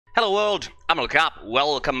Hello world, I'm Carp.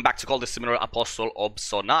 Welcome back to Cultist Simulator Apostle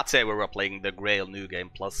Obsonate, where we're playing the Grail New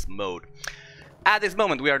Game Plus mode. At this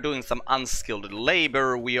moment we are doing some unskilled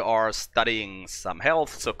labor, we are studying some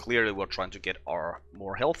health, so clearly we're trying to get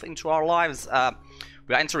more health into our lives.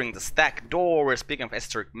 We are entering the stack door, we're speaking of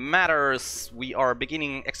esoteric matters, we are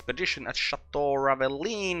beginning expedition at Chateau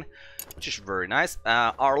Raveline, which is very nice.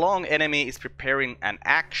 Our long enemy is preparing an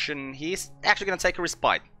action, he's actually gonna take a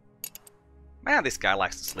respite. Man, this guy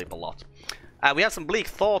likes to sleep a lot. We have some bleak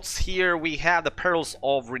thoughts here. We have the perils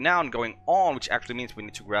of renown going on, which actually means we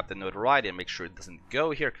need to grab the notoriety and make sure it doesn't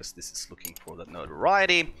go here, because this is looking for the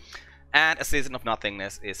notoriety. And a season of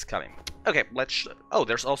nothingness is coming. Okay, let's... Oh,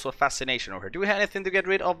 there's also a fascination over here. Do we have anything to get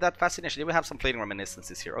rid of that fascination? Do we have some fleeting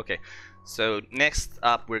reminiscences here? Okay, so next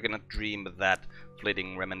up we're gonna dream that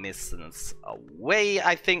fleeting reminiscence away,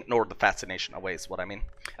 I think. Nor the fascination away is what I mean.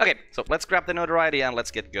 Okay, so let's grab the notoriety and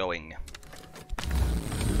let's get going.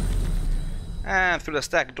 And through the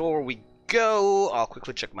stack door we go. I'll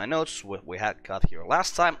quickly check my notes, what we had got here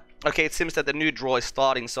last time. Okay, it seems that the new draw is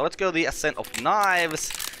starting, so let's go the Ascent of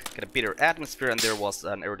Knives. Get a bitter atmosphere, and there was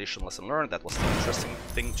an erudition lesson learned. That was an interesting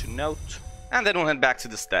thing to note. And then we'll head back to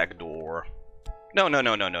the stack door. No.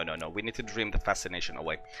 We need to dream the fascination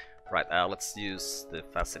away. Right, let's use the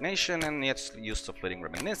fascination, and let's use the fleeting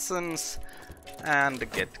reminiscence. And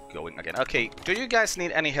get going again. Okay, do you guys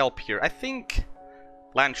need any help here? I think...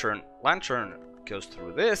 Lantern goes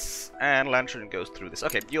through this, and Lantern goes through this.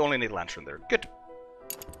 Okay, you only need Lantern there. Good.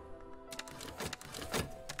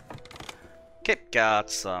 Okay,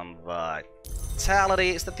 got some vitality.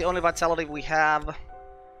 Is that the only vitality we have?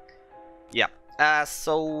 Yeah.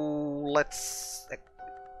 So let's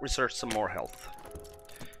research some more health.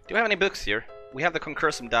 Do we have any books here? We have the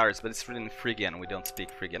Concursum Diaries, but it's written in Phrygian. We don't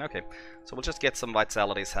speak Phrygian. Okay, so we'll just get some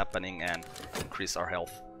vitalities happening and increase our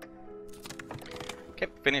health.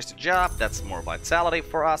 Okay, finish the job. That's more vitality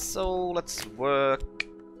for us. So let's work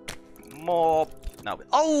more. Now,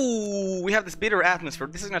 oh, we have this bitter atmosphere.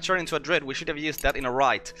 This is gonna turn into a dread. We should have used that in a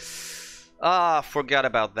right. Forgot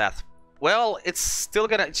about that. Well, it's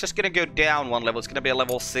just gonna go down one level. It's gonna be a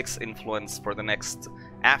level 6 influence for the next,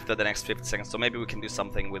 after the next 50 seconds. So maybe we can do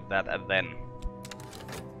something with that and then.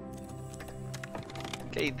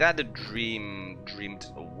 Okay, that dreamed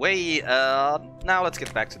away. Now let's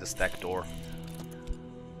get back to the stack door.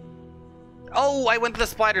 Oh, I went to the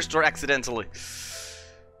spider's door accidentally.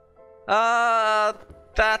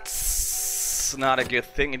 That's not a good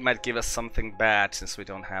thing. It might give us something bad since we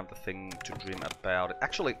don't have the thing to dream about.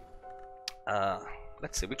 Actually,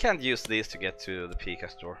 let's see. We can't use these to get to the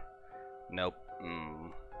Pika's door. Nope.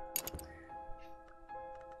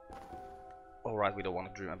 Alright, we don't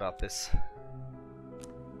want to dream about this.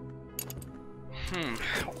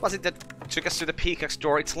 What was it that took us to the Peacock's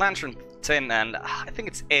door? It's Lantern 10 and I think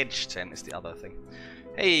it's Edge 10 is the other thing.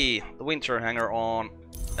 Hey, the Winter Hanger-On.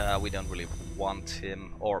 We don't really want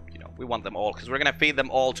him, or, you know, we want them all, because we're gonna feed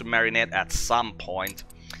them all to Marinette at some point.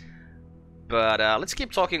 But let's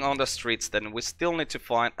keep talking on the streets then. We still need to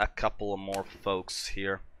find a couple more folks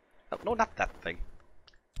here. Oh, no, not that thing.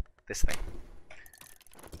 This thing.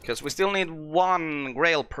 Because we still need one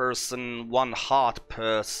Grail person, one Heart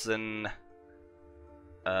person...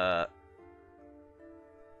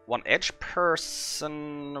 one Edge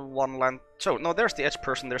person, one So, no, there's the Edge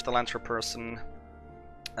person, there's the Lantern person,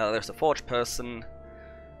 there's the Forge person,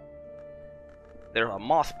 there are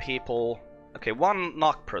Moth people. Okay, one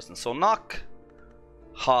Knock person, so Knock,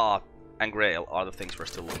 Heart, and Grail are the things we're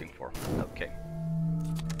still looking for. Okay.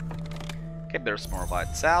 Okay, there's more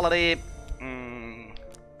vitality.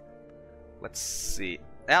 Let's see.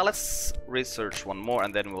 Now let's research one more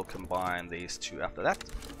and then we'll combine these two after that.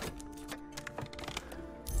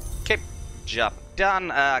 Okay, job done.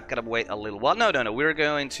 Gotta wait a little while. No, we're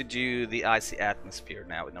going to do the icy atmosphere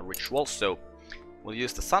now in a ritual. So we'll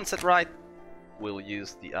use the sunset rite. We'll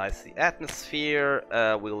use the icy atmosphere.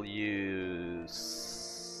 We'll use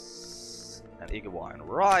an Igawine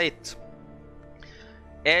rite.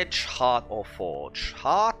 Edge, Heart, or Forge.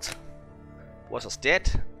 Heart was us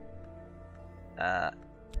dead.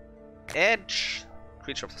 Edge,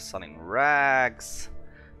 Creature of the Sun in Rags.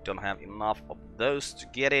 Don't have enough of those to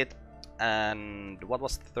get it. And what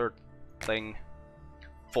was the third thing?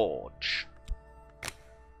 Forge.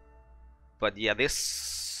 But yeah,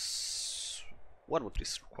 this... What would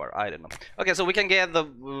this require? I don't know. Okay, so we can get the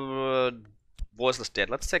Voiceless Dead.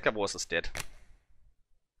 Let's take a Voiceless Dead.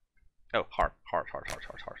 Oh, Heart.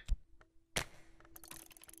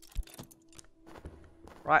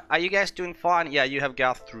 Right, are you guys doing fine? Yeah, you have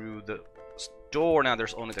got through the door. Now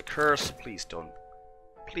there's only the curse. Please don't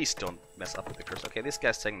Please don't mess up with the curse. Okay, this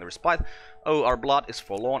guy's taking the respite. Oh, our blood is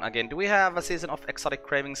forlorn again. Do we have a season of exotic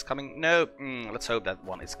cravings coming? No. Let's hope that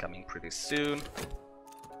one is coming pretty soon.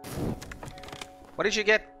 What did you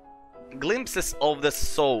get? Glimpses of the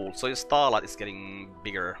soul. So your starlight is getting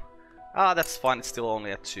bigger. Ah, that's fine. It's still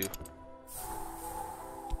only at 2.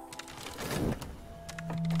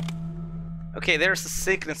 Okay, there's a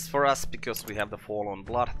sickness for us because we have the fallen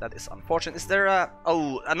blood. That is unfortunate. Is there a...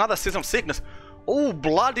 Oh, another season of sickness. Oh,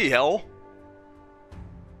 bloody hell.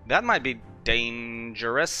 That might be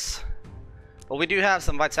dangerous. Well, we do have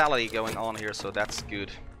some vitality going on here, so that's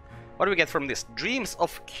good. What do we get from this? Dreams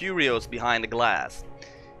of curios behind the glass.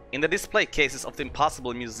 In the display cases of the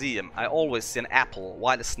Impossible Museum, I always see an apple,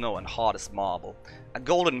 white as snow and hard as marble. A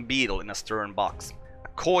golden beetle in a stern box. A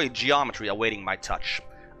coy geometry awaiting my touch.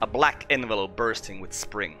 A black envelope bursting with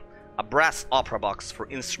spring. A brass opera box for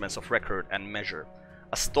instruments of record and measure.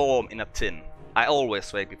 A storm in a tin. I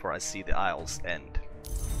always wait before I see the aisle's end.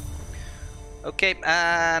 Okay,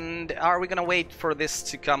 and are we gonna wait for this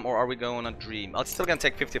to come or are we gonna dream? Oh, it's still gonna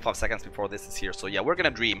take 55 seconds before this is here, so yeah, we're gonna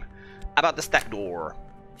dream about the stack door.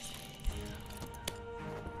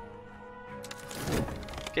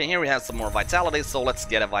 Okay, here we have some more vitality, so let's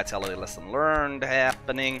get a vitality lesson learned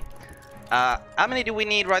happening. How many do we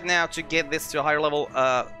need right now to get this to a higher level?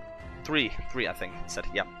 3 I think it said,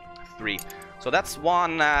 yeah, 3. So that's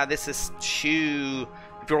 1, this is 2.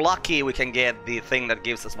 If you're lucky, we can get the thing that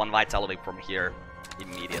gives us 1 vitality from here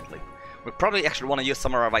immediately. We probably actually want to use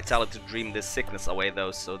some of our vitality to dream this sickness away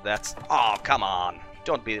though, so that's... Oh, come on!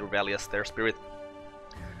 Don't be rebellious there, spirit.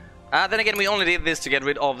 Then again, we only did this to get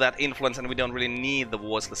rid of that influence, and we don't really need the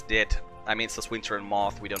Voiceless Dead. I mean, it's just Winter and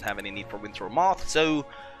Moth. We don't have any need for Winter or Moth, so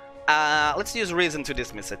let's use Reason to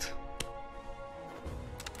dismiss it.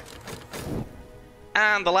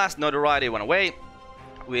 And the last notoriety went away,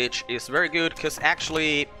 which is very good, because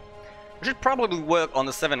actually we should probably work on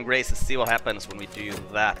the 7 Graces, see what happens when we do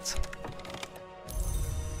that.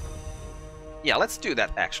 Yeah, let's do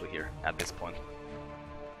that actually here at this point.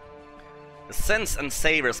 The scents and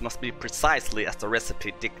savors must be precisely as the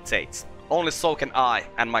recipe dictates. Only so can I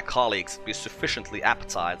and my colleagues be sufficiently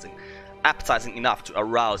appetizing enough to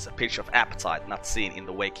arouse a pitch of appetite not seen in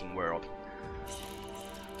the waking world.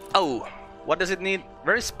 Oh, what does it need?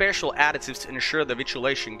 Very special additives to ensure the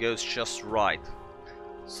vitulation goes just right.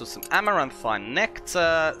 So some amaranthine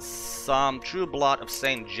nectar, some true blood of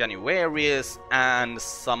Saint Januarius, and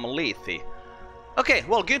some lethe. Okay,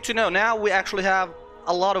 well, good to know. Now we actually have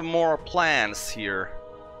a lot of more plants here.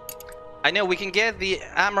 I know we can get the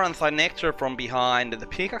amaranthine nectar from behind the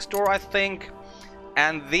peacock's door, I think.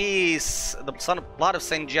 And these, the blood of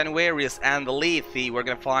Saint Januarius and the lethe, we're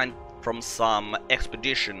gonna find from some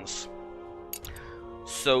expeditions.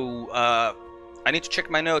 So I need to check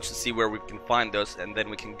my notes to see where we can find those, and then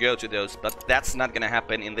we can go to those. But that's not gonna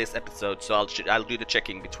happen in this episode, so I'll do the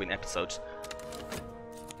checking between episodes.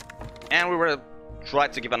 And we were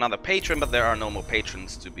tried to give another patron, but there are no more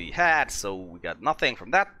patrons to be had, so we got nothing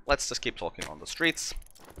from that. Let's just keep talking on the streets.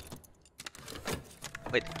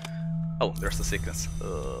 Wait. Oh, there's the sickness.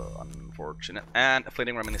 Unfortunate. And a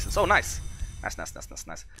fleeting reminiscence. Oh, nice.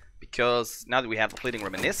 Nice. Because now that we have the fleeting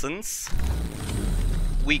reminiscence,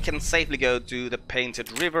 we can safely go to the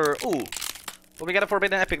Painted River. Ooh. Well, we got a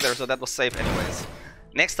Forbidden Epic there, so that was safe anyways.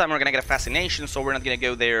 Next time we're gonna get a Fascination, so we're not gonna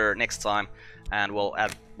go there next time. And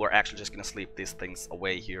we're actually just gonna sleep these things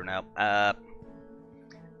away here now.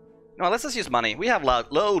 No, let's just use money. We have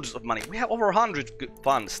loads of money. We have over 100 good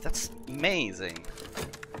funds. That's amazing.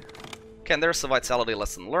 Okay, and there's a vitality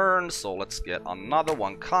lesson learned, so let's get another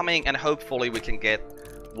one coming, and hopefully we can get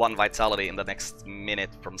 1 vitality in the next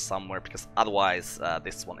minute from somewhere, because otherwise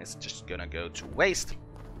this one is just gonna go to waste.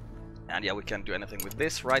 And yeah, we can't do anything with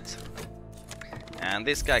this, right? And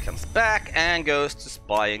this guy comes back and goes to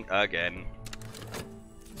spying again.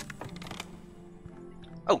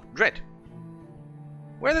 Oh, dread.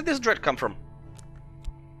 Where did this dread come from?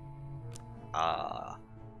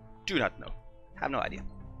 Do not know. Have no idea.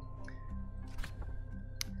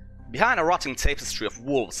 Behind a rotting tapestry of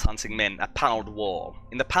wolves hunting men, a paneled wall.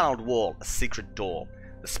 In the paneled wall, a secret door.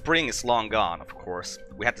 The spring is long gone, of course.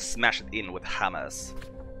 We had to smash it in with hammers.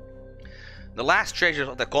 The last treasures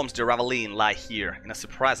of the Comte de Raveline lie here, in a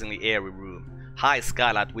surprisingly airy room. High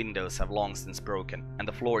skylight windows have long since broken, and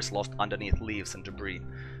the floor is lost underneath leaves and debris.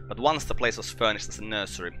 But once the place was furnished as a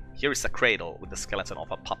nursery. Here is a cradle with the skeleton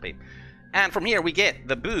of a puppy. And from here we get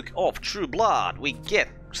the Book of True Blood, we get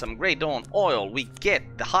some Grey Dawn oil, we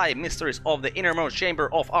get the high mysteries of the innermost chamber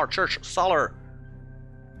of our church solar.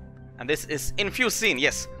 And this is Infused Scene,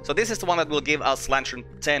 yes. So this is the one that will give us Lantern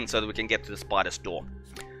 10 so that we can get to the spider's door.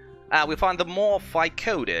 We find the Morphi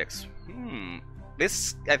Codex.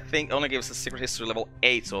 This, I think, only gives us Secret History level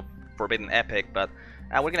 8, so Forbidden Epic, but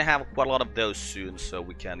we're gonna have quite a lot of those soon, so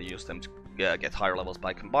we can use them to get higher levels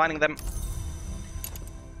by combining them.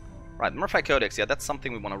 Right, Morphi Codex, yeah, that's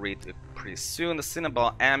something we want to read pretty soon. The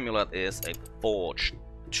Cinnabar Amulet is a forged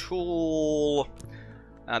tool.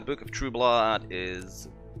 And Book of True Blood is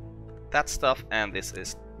that stuff, and this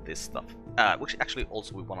is this stuff. Which actually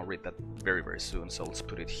also we want to read that very, very soon, so let's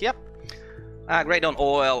put it here. Grey Dawn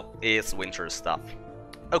Oil is winter stuff.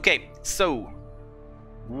 Okay, so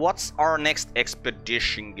what's our next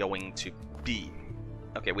expedition going to be?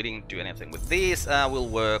 Okay, we didn't do anything with these. We'll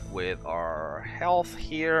work with our health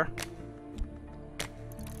here.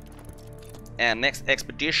 And next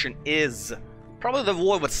expedition is probably the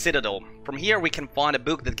Voivod Citadel. From here we can find a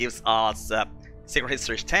book that gives us Secret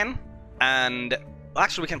History 10. And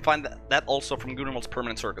actually we can find that also from Grunwald's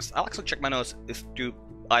Permanent Circus. I'll actually check my notes if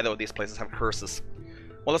either of these places have curses.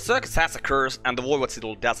 Well, the circus has a curse and the Voivod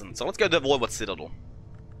Citadel doesn't. So let's go to the Voivod Citadel.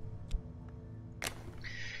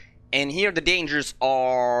 And here the dangers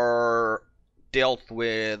are dealt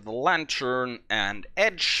with Lantern and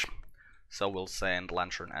Edge. So we'll send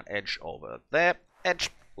Lantern and Edge over there.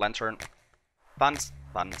 Edge, Lantern, Buns,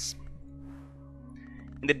 Buns.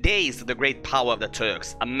 In the days of the great power of the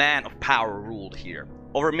Turks, a man of power ruled here.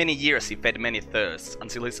 Over many years he fed many thirsts,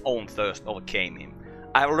 until his own thirst overcame him.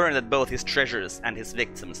 I have learned that both his treasures and his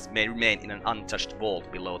victims may remain in an untouched vault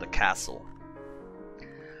below the castle.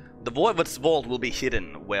 The Voivod's vault will be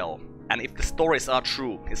hidden well, and if the stories are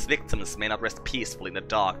true, his victims may not rest peacefully in the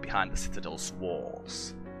dark behind the citadel's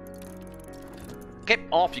walls. Okay,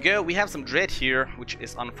 off you go. We have some dread here, which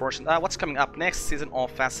is unfortunate. What's coming up next? Season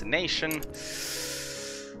of Fascination.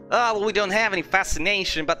 Well, we don't have any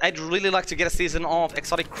Fascination, but I'd really like to get a season of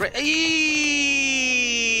Exotic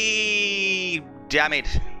Damn it.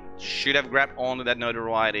 Should have grabbed onto that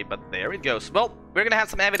notoriety, but there it goes. Well, we're gonna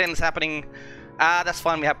have some evidence happening. That's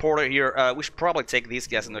fine, we have Porter here. We should probably take these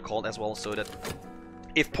guys in the cult as well, so that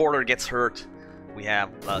if Porter gets hurt, we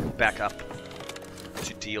have backup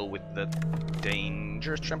to deal with the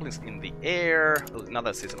dangers. Trampolines in the air.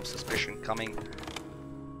 Another Season of Suspicion coming.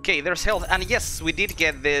 Okay, there's health, and yes, we did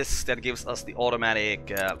get this that gives us the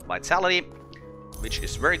automatic vitality, which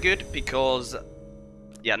is very good, because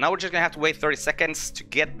yeah, now we're just gonna have to wait 30 seconds to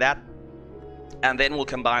get that, and then we'll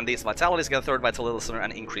combine these vitalities, get a third vitality listener,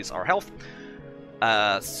 and increase our health.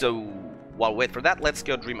 So while we wait for that, let's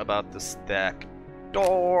go dream about the stack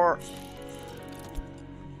door.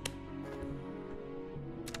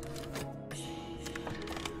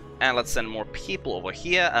 And let's send more people over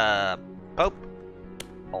here. Pope,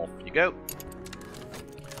 off you go.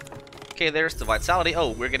 Okay, there's the vitality.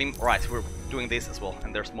 Oh, we're getting right. We're doing this as well,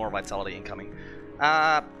 and there's more vitality incoming.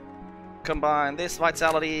 Combine this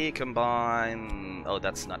vitality. Combine. Oh,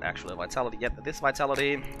 that's not actually a vitality yet. This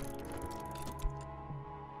vitality.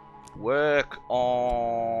 Work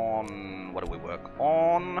on... What do we work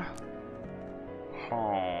on?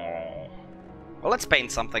 Oh. Well, let's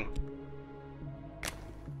paint something.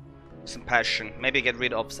 Some passion. Maybe get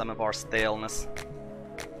rid of some of our staleness.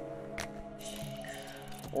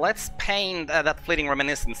 Let's paint that Fleeting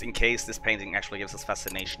Reminiscence in case this painting actually gives us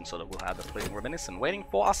Fascination, so that we'll have the Fleeting Reminiscence waiting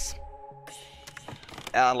for us.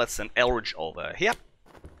 And let's send Elridge over here.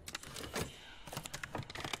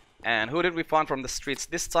 And who did we find from the streets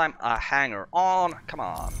this time? A hanger-on. Come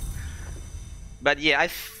on. But yeah, I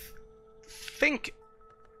think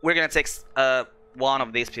we're gonna take one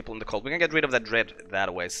of these people in the cult. We're gonna get rid of that dread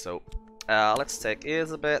that way, so let's take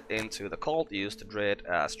Elizabeth into the cult, use the dread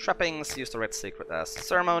as trappings, use the red secret as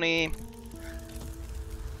ceremony.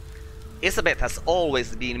 Elizabeth has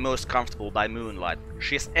always been most comfortable by moonlight.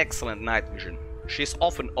 She has excellent night vision. She is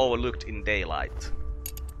often overlooked in daylight.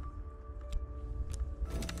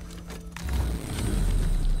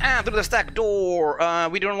 And through the stack door,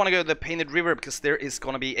 we don't want to go to the Painted River because there is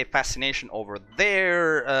going to be a Fascination over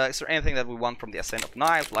there. Is there anything that we want from the Ascent of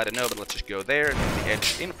Knives? Well, I don't know, but let's just go there. The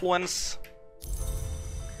Edge Influence.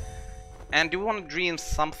 And do we want to dream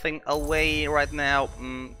something away right now?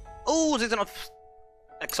 Oh, Season of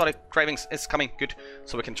Exotic Cravings is coming. Good.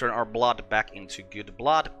 So we can turn our blood back into good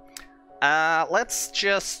blood. Let's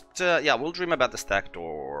just... yeah, we'll dream about the stack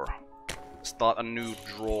door. Start a new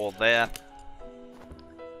draw there.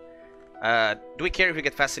 Do we care if we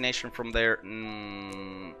get Fascination from there?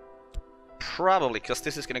 Probably, because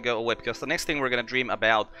this is going to go away, because the next thing we're going to dream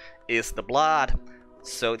about is the blood.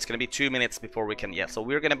 So it's going to be 2 minutes before we can... Yeah, so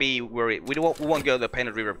we're going to be worried. We won't go to the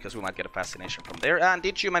Painted River because we might get a Fascination from there. And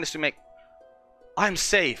did you manage to make... I'm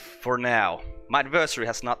safe for now. My adversary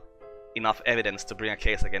has not enough evidence to bring a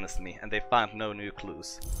case against me, and they found no new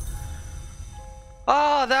clues.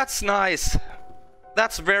 Oh, that's nice.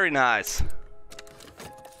 That's very nice.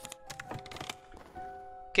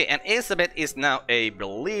 Okay, and Elizabeth is now a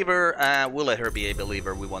believer. We'll let her be a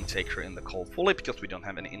believer. We won't take her in the cult fully because we don't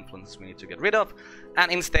have any influence we need to get rid of. And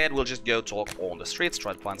instead, we'll just go talk on the streets,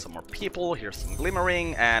 try to find some more people. Here's some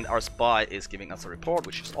glimmering, and our spy is giving us a report,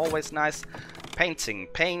 which is always nice. Painting,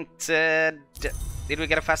 painted. Did we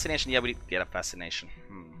get a fascination? Yeah, we did get a fascination.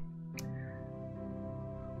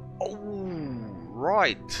 Oh,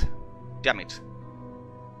 right. Damn it.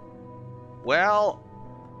 Well,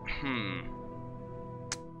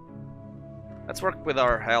 let's work with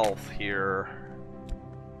our health here.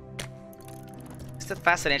 Is that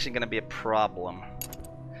fascination gonna be a problem?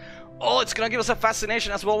 Oh, it's gonna give us a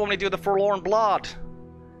fascination as well when we do the Forlorn Blood.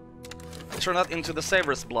 Turn that into the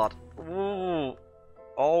Savor's Blood. Ooh.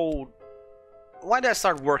 Oh. Why did I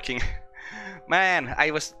start working? Man,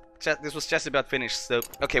 this was just about finished, so...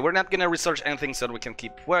 Okay, we're not gonna research anything so that we can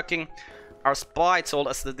keep working. Our spy told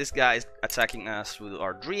us that this guy is attacking us with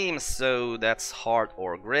our dreams, so that's Heart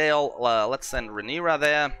or Grail. Let's send Rhaenyra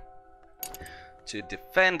there to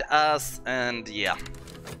defend us, and yeah.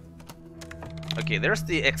 Okay, there's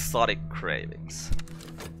the exotic cravings.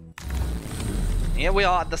 Here we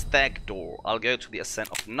are at the stag door. I'll go to the Ascent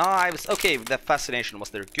of Knives. Okay, the fascination was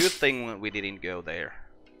there. Good thing we didn't go there.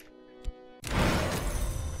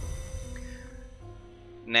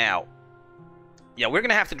 Now, yeah, we're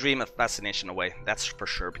gonna have to dream a fascination away, that's for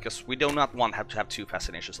sure, because we do not want to have two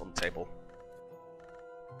fascinations on the table.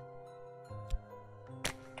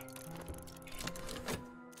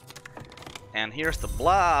 And here's the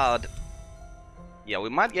blood. Yeah, we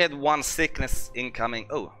might get one sickness incoming.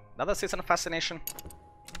 Oh, another season of fascination.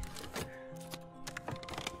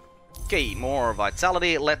 Okay, more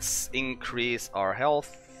vitality. Let's increase our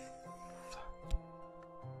health.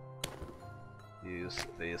 Use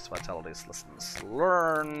these vitalities, lessons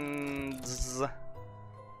learned.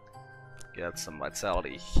 Get some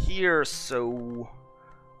vitality here, so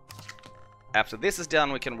after this is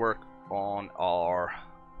done we can work on our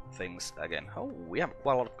things again. Oh, we have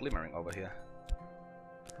quite a lot of glimmering over here.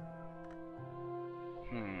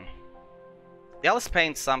 Yeah, let's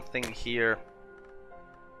paint something here.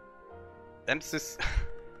 And this is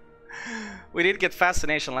we did get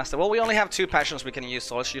fascination last time. Well, we only have 2 passions we can use,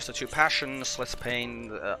 so let's use the 2 passions. Let's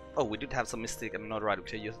paint... oh, we did have some mystic and not right. We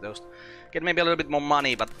can use those. Get maybe a little bit more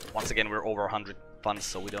money, but once again, we're over 100 funds,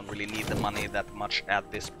 so we don't really need the money that much at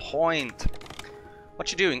this point. What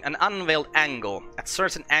you doing? An unveiled angle. At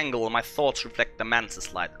certain angle, my thoughts reflect the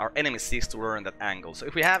mantis light. Our enemy seeks to learn that angle. So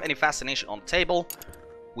if we have any fascination on the table,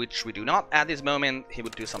 which we do not at this moment, he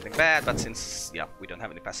would do something bad, but since, yeah, we don't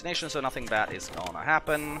have any fascination, so nothing bad is gonna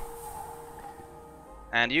happen.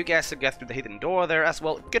 And you guys will get through the hidden door there as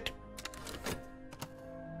well. Good.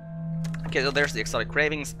 Okay, so there's the exotic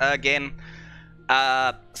cravings again.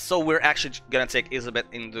 So we're actually gonna take Elizabeth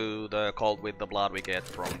into the cult with the blood we get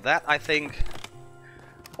from that, I think.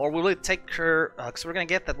 Or will we take her... because we're gonna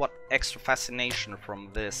get that, what, extra fascination from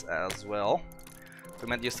this as well. We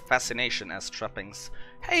might use fascination as trappings.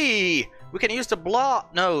 Hey! We can use the blood!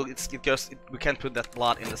 No, we can't put that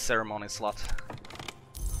blood in the ceremony slot.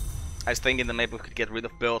 I was thinking that maybe we could get rid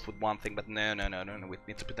of both with one thing, but no, we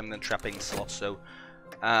need to put them in the trapping slot, so...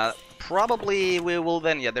 probably we will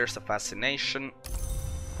then... Yeah, there's a fascination,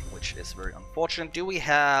 which is very unfortunate. Do we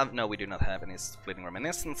have... No, we do not have any fleeting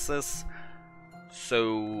reminiscences.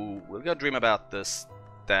 So, we'll go dream about this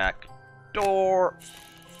stack door.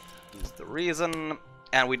 Is the reason.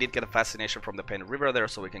 And we did get a fascination from the Painted River there,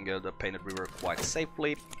 so we can go to the Painted River quite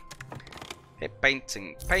safely. Okay,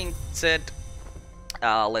 painting painted.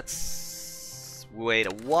 Let's wait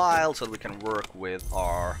a while so that we can work with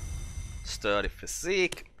our sturdy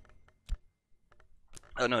physique.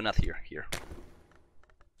 Oh no, not here, here.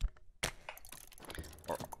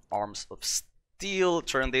 Or arms of steel.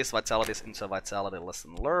 Turn these vitalities into vitality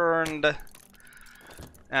lesson learned.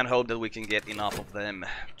 And hope that we can get enough of them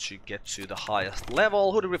to get to the highest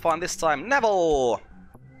level. Who did we find this time? Neville!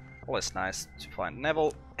 Always nice to find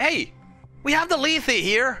Neville. Hey! We have the Lethe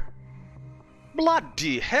here!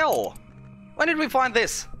 Bloody hell! When did we find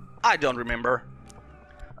this? I don't remember.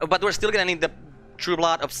 But we're still gonna need the True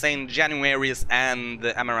Blood of Saint Januarius and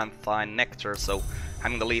the Amaranthine Nectar, so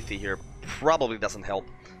having the Lethe here probably doesn't help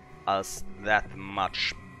us that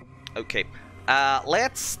much. Okay,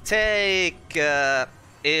 let's take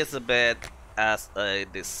Elizabeth as a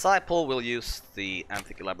disciple. We'll use the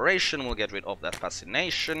Antique Elaboration, we'll get rid of that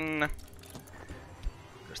fascination.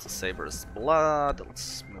 There's the Saber's Blood.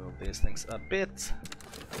 Let's move these things a bit.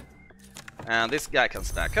 And this guy can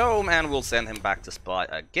stack home, and we'll send him back to spy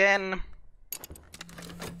again.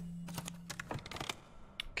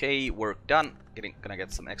 Okay, work done. Gonna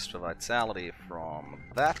get some extra vitality from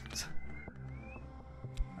that.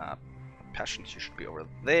 Passion should be over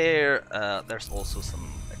there. There's also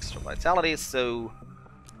some extra vitality, so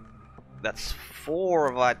that's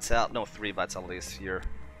 3 vitalities here.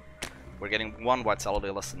 We're getting 1 vitality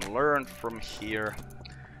lesson learned from here.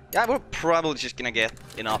 Yeah, we're probably just gonna get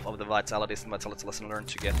enough of the vitalities and vitality lesson learned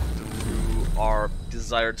to get through our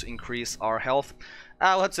desire to increase our health.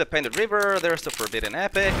 I'll head to the Painted River. There's the Forbidden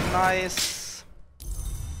Epic. Nice.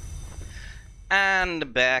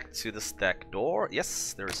 And back to the stack door.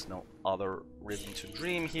 Yes, there's no other reason to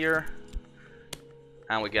dream here.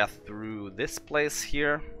 And we got through this place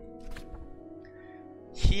here.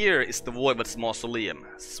 Here is the Voivod's Mausoleum.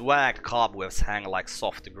 Swagged cobwebs hang like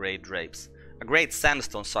soft grey drapes. A great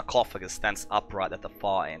sandstone sarcophagus stands upright at the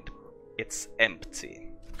far end. It's empty.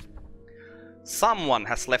 Someone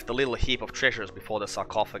has left a little heap of treasures before the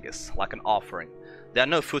sarcophagus, like an offering. There are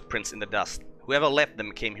no footprints in the dust. Whoever left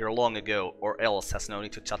them came here long ago, or else has no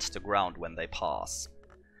need to touch the ground when they pass.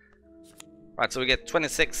 Right, so we get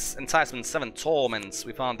 26 enticements, 7 torments.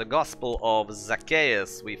 We found the Gospel of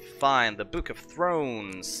Zacchaeus. We find the Book of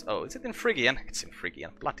Thrones. Oh, is it in Phrygian? It's in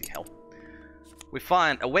Phrygian. Bloody hell. We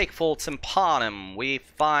find a Wakeful Tympanum. We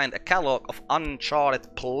find a Catalogue of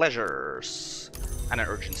Uncharted Pleasures. And an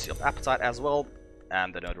Urgency of Appetite as well.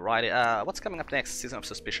 And the Notoriety. What's coming up next? Season of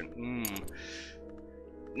Suspicion.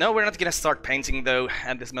 No, we're not gonna start painting though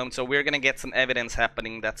at this moment, so we're gonna get some evidence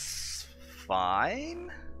happening. That's fine.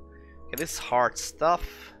 Okay, this is hard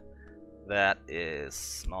stuff. That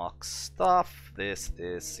is Nox stuff. This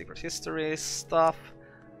is Secret History stuff.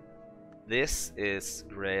 This is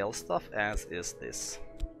Grail stuff, as is this.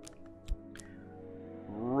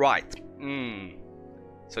 Right.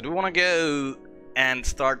 So do we want to go and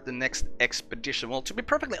start the next expedition? Well, to be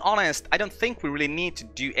perfectly honest, I don't think we really need to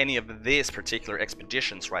do any of these particular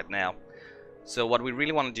expeditions right now. So what we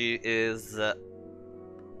really want to do is the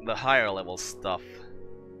higher level stuff.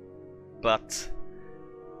 But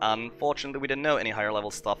unfortunately we don't know any higher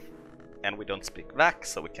level stuff, and we don't speak Vac,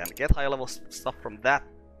 so we can't get higher level stuff from that.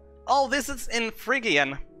 Oh, this is in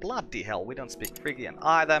Phrygian. Bloody hell, we don't speak Phrygian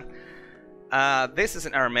either. This is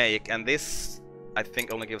in Aramaic, and this I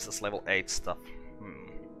think only gives us level 8 stuff.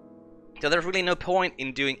 So there's really no point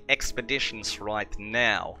in doing expeditions right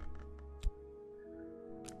now.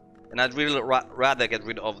 And I'd really rather get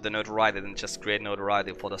rid of the notoriety than just create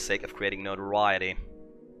notoriety for the sake of creating notoriety.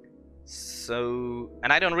 So,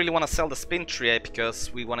 and I don't really want to sell the spin tray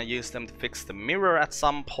because we want to use them to fix the mirror at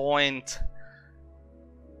some point.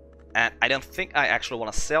 And I don't think I actually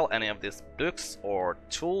want to sell any of these books or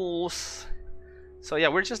tools. So yeah,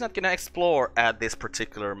 we're just not gonna explore at this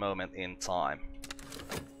particular moment in time.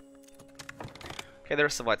 Okay,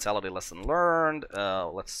 there's a vitality lesson learned.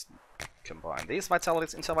 Let's combine these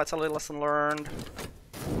vitalities into a vitality lesson learned.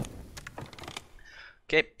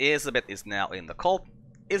 Okay, Isabeth is now in the cult.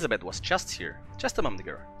 Isabeth was just here, just a moment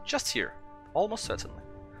ago. Just here, almost certainly.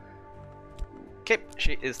 Okay,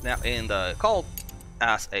 she is now in the cult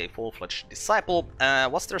as a full-fledged disciple.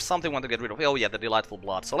 Was there something we want to get rid of? Oh yeah, the delightful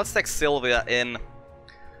blood. So let's take Sylvia in.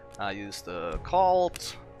 Use the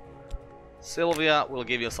cult. Sylvia, we'll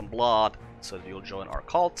give you some blood so that you'll join our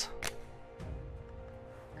cult.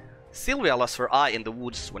 Sylvia lost her eye in the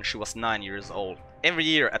woods when she was 9 years old. Every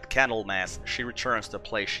year at Candlemas, she returns to the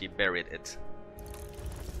place she buried it.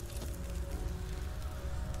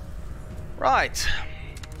 Right.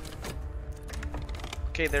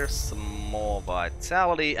 Okay, there's some more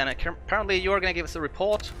vitality, and apparently you're gonna give us a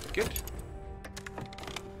report. Good.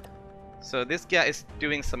 So this guy is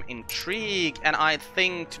doing some intrigue, and I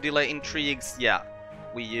think to delay intrigues, yeah,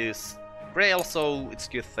 we use Grail, so it's a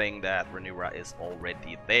good thing that Renura is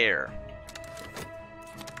already there.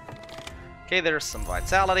 Okay, there's some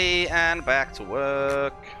vitality, and back to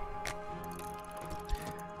work.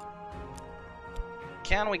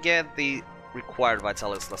 Can we get the required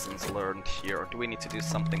vitality lessons learned here, or do we need to do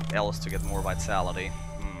something else to get more vitality?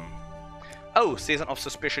 Oh, Season of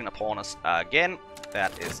Suspicion upon us again.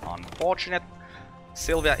 That is unfortunate.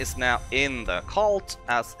 Sylvia is now in the cult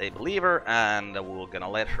as a believer, and we're gonna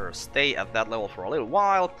let her stay at that level for a little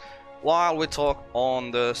while we talk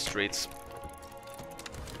on the streets.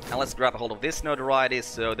 And let's grab a hold of this notoriety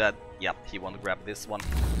so that, yep, he won't grab this one.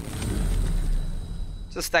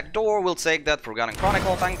 So stack door, we'll take that. Forgotten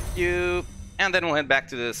Chronicle, thank you. And then we'll head back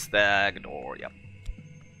to the stack door, yep.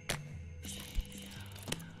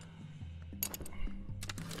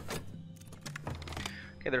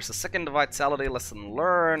 Okay, there's a second vitality lesson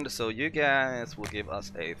learned, so you guys will give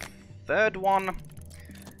us a third one.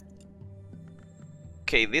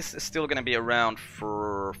 Okay, this is still gonna be around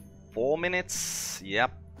for 4 minutes.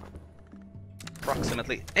 Yep,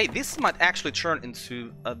 approximately. Hey, this might actually turn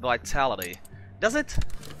into a vitality. Does it?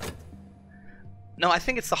 No, I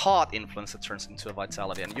think it's the heart influence that turns into a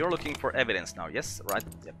vitality, and you're looking for evidence now, yes? Right?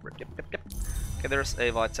 Yep. Okay, there's a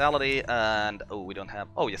vitality, and... oh, we don't have...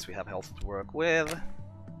 oh, yes, we have health to work with.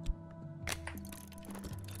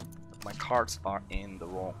 My cards are in the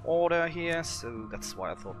wrong order here, so that's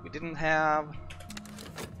why I thought we didn't have.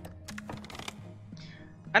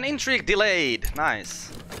 An intrigue delayed!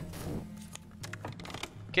 Nice.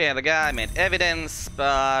 Okay, the guy made evidence,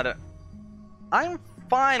 but... I'm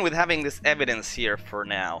fine with having this evidence here for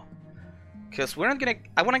now. Because we're not gonna...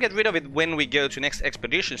 I want to get rid of it when we go to next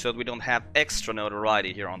expedition so that we don't have extra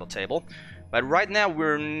notoriety here on the table. But right now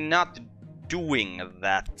we're not doing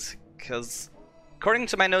that. Because according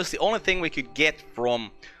to my notes, the only thing we could get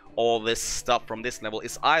from all this stuff from this level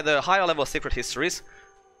is either higher level secret histories,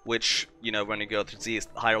 which, you know, when you go to these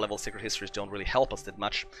higher level secret histories don't really help us that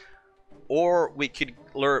much. Or we could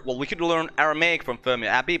learn, well, we could learn Aramaic from Fermi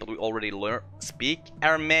Abbey, but we already speak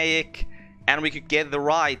Aramaic, and we could get the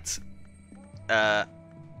right,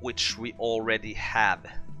 which we already have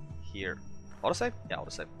here. Autosave? Yeah,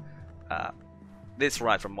 autosave. This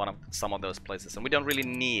right from some of those places, and we don't really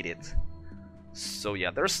need it. So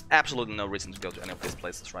yeah, there's absolutely no reason to go to any of these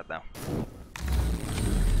places right now.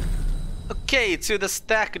 Okay, to the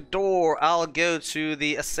stack door, I'll go to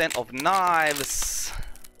the Ascent of Knives.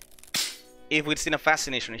 If we'd seen a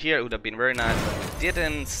fascination here, it would have been very nice, but we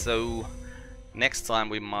didn't, so next time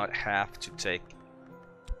we might have to take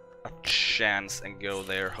a chance and go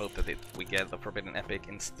there, hope that we get the Forbidden Epic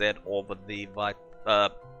instead of the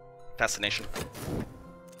fascination.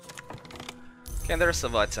 Okay, there's a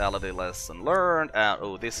vitality lesson learned.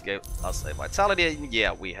 Oh, this gave us a vitality.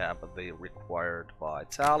 Yeah, we have the required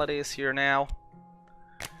vitalities here now.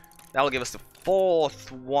 That'll give us the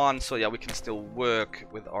 4th one, so yeah, we can still work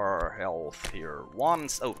with our health here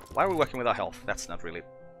once. Oh, why are we working with our health? That's not really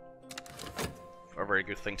a very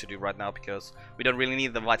good thing to do right now, because we don't really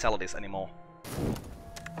need the vitalities anymore.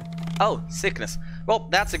 Oh, sickness. Well,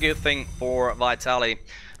 that's a good thing for vitality.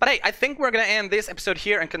 But hey, I think we're gonna end this episode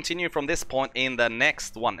here and continue from this point in the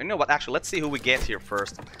next one. You know what, actually, let's see who we get here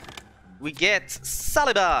first. We get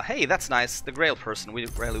Saliba! Hey, that's nice. The Grail person. We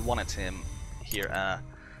really wanted him here.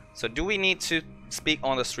 So do we need to speak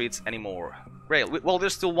on the streets anymore? Grail. Well,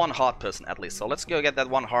 there's still one heart person at least, so let's go get that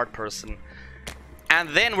one heart person. And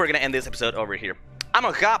then we're gonna end this episode over here.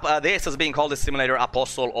 I'm Carp, this has been Cultist Simulator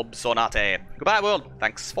Apostle Obsonate. Goodbye world,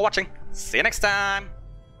 thanks for watching, see you next time!